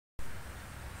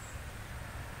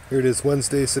Here it is,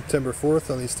 Wednesday, September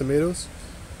 4th on these tomatoes.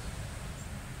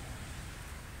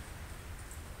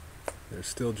 They're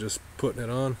still just putting it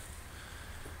on.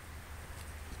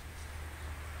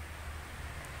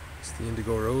 It's the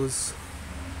Indigo Rose.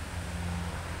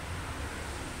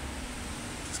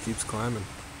 Just keeps climbing.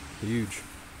 Huge.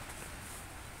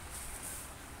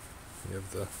 You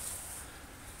have the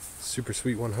Super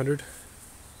Sweet 100.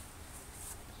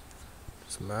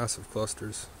 Just massive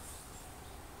clusters.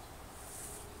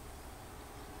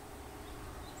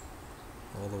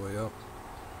 All the way up.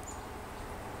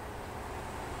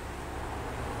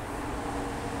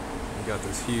 We got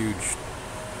this huge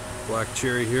black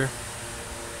cherry here.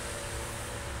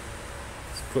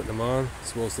 Just putting them on,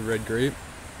 as well as the red grape.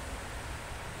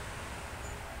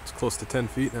 It's close to 10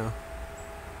 feet now.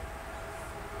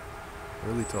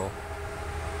 Really tall.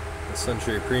 The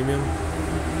Suncherry Premium.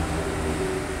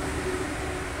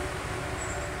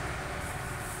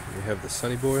 We have the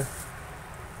Sunny Boy.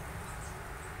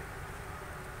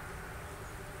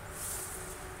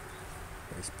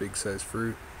 Nice big size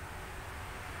fruit.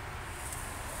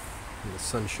 And the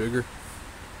Sun Sugar.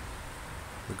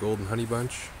 The Golden Honey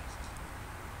Bunch.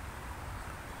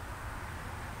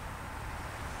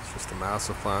 It's just a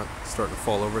massive plant, starting to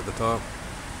fall over at the top.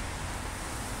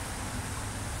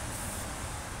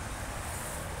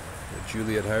 The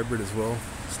Juliet Hybrid as well,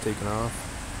 it's taken off.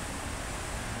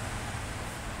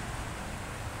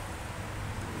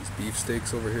 These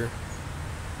beefsteaks over here.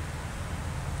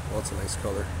 Lots of nice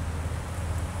color.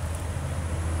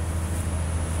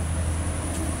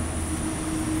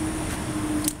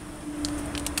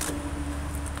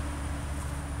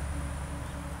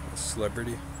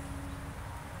 Celebrity,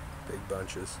 big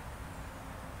bunches,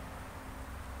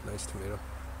 nice tomato.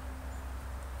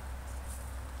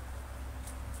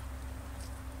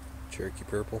 Cherokee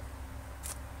Purple,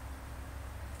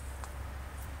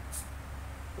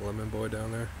 Lemon Boy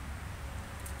down there,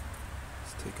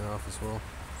 it's taken off as well.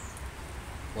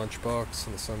 Lunchbox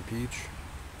and the Sun Peach,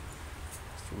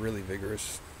 it's a really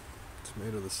vigorous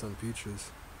tomato. The Sun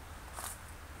Peaches,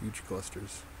 huge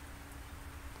clusters.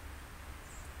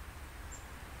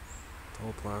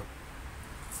 Whole plant.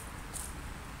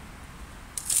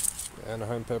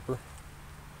 Anaheim pepper,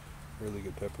 really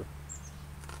good pepper.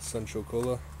 Sun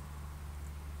Chocola,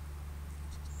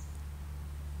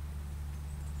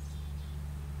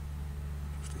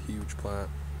 just a huge plant.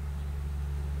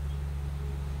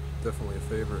 Definitely a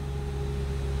favorite.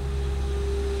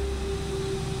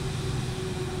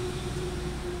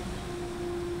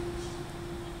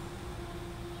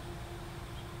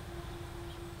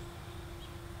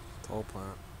 Tall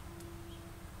plant.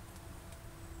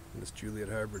 And this Juliet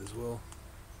Hybrid as well.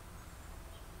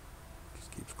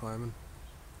 Just keeps climbing.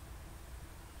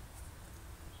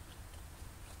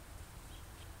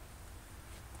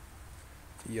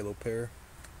 The Yellow Pear.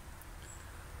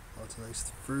 Lots of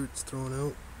nice fruits thrown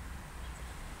out.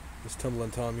 This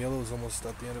Tumbling Tom Yellow is almost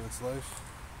at the end of its life.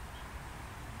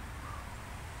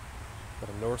 Got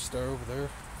a North Star over there,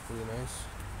 really nice.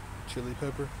 Chili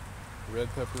pepper,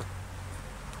 red pepper.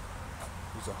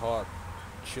 There's a hot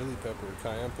chili pepper,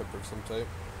 cayenne pepper of some type.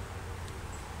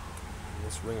 And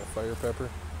this Ring of Fire pepper.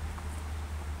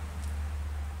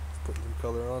 Let's put some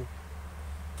color on.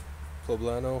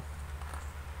 Poblano,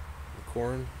 and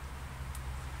corn.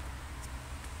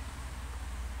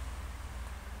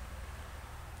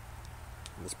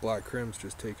 And this black crim's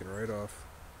just taken right off.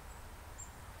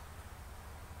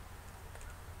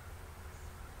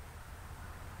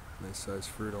 Nice size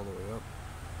fruit all the way up.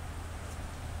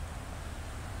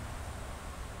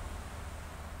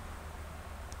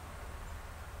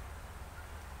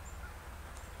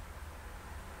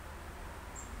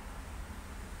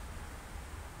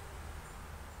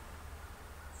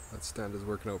 That stand is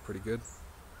working out pretty good.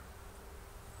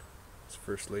 It's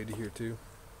First Lady here too.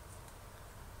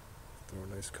 Throw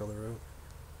a nice color out.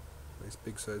 Nice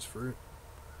big size fruit.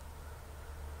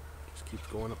 Just keeps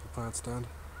going up the plant stand.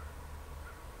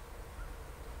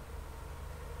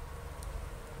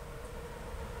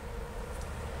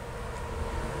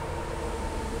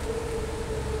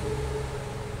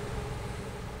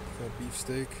 That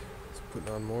beefsteak, it's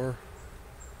putting on more.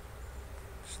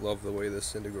 Just love the way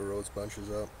this Indigo Rose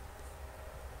bunches up.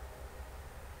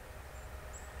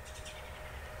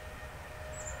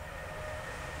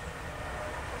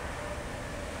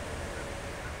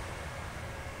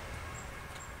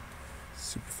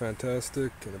 Super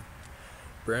Fantastic and a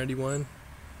Brandywine.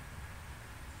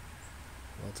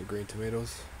 Lots of green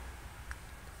tomatoes.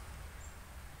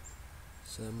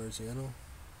 San Marziano.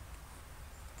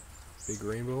 Big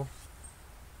Rainbow.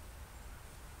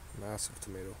 Massive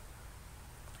tomato.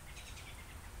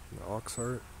 And the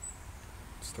Oxheart.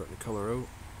 Starting to color out.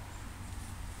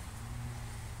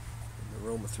 And the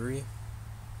Roma 3, the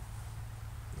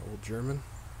old German,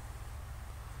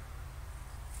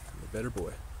 and the Better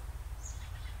Boy.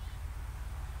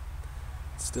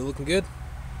 Still looking good.